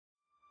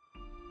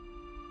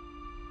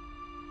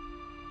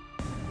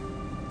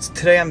So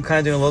today I'm kind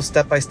of doing a little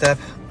step-by-step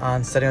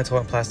on setting a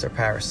toilet in plaster of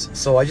Paris.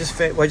 So what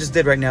I just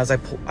did right now is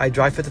I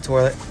dry fit the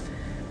toilet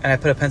and I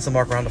put a pencil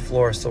mark around the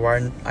floor so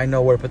I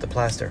know where to put the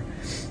plaster.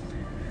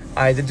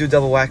 I did do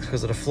double wax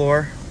because of the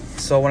floor.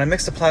 So when I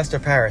mix the plaster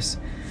of Paris,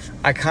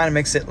 I kind of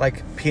mix it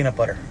like peanut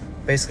butter.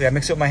 Basically, I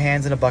mix it with my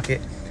hands in a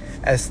bucket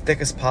as thick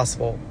as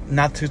possible.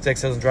 Not too thick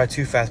so it doesn't dry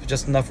too fast, but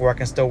just enough where I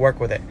can still work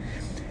with it.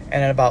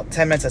 And in about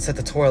 10 minutes, I set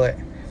the toilet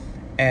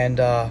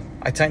and I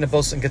tighten the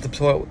bolts and get the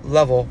toilet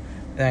level,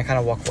 and I kind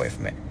of walk away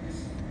from it.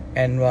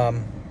 And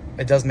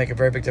it does make a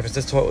very big difference.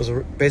 This toilet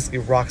was basically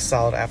rock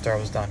solid after I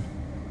was done.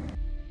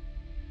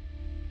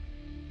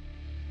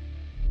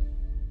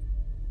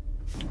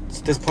 So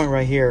at this point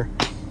right here,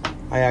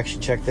 I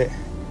actually checked it,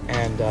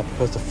 and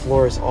because the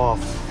floor is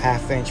off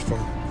 ½ inch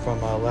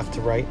from left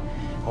to right,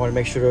 I want to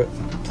make sure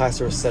the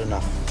plaster is set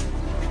enough.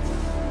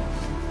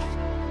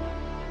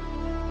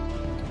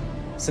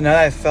 So now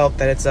that I've felt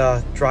that it's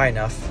dry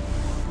enough,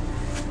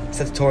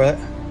 set the toilet,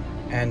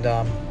 and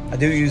I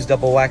do use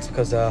double wax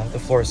because the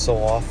floor is so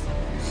off.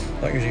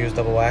 I don't usually use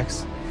double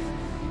wax.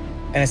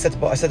 And I set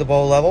the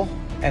bowl level,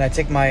 and I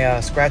take my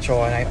scratch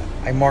awl and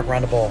I mark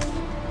around the bowl.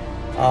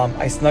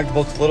 I snug the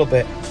bolts a little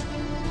bit,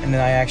 and then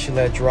I actually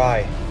let it dry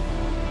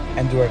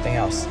and do everything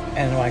else.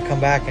 And when I come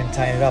back and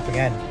tighten it up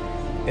again,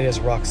 it is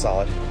rock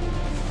solid.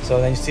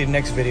 So then you see the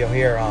next video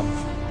here,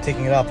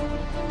 taking it up,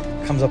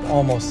 comes up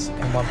almost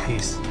in one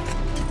piece.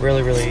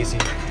 Really, really easy,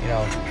 you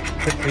know,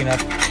 quick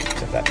cleanup,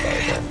 except that belly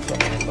there for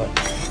some reason,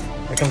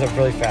 but it comes up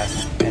really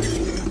fast, and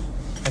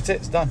that's it,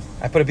 it's done.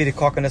 I put a bead of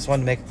caulk on this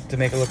one to make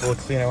it look a little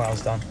cleaner when I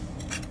was done.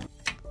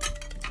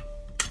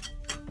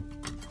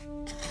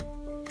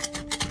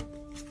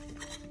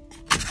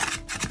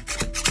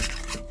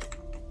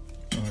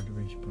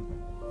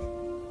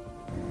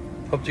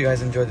 Hope you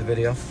guys enjoyed the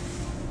video.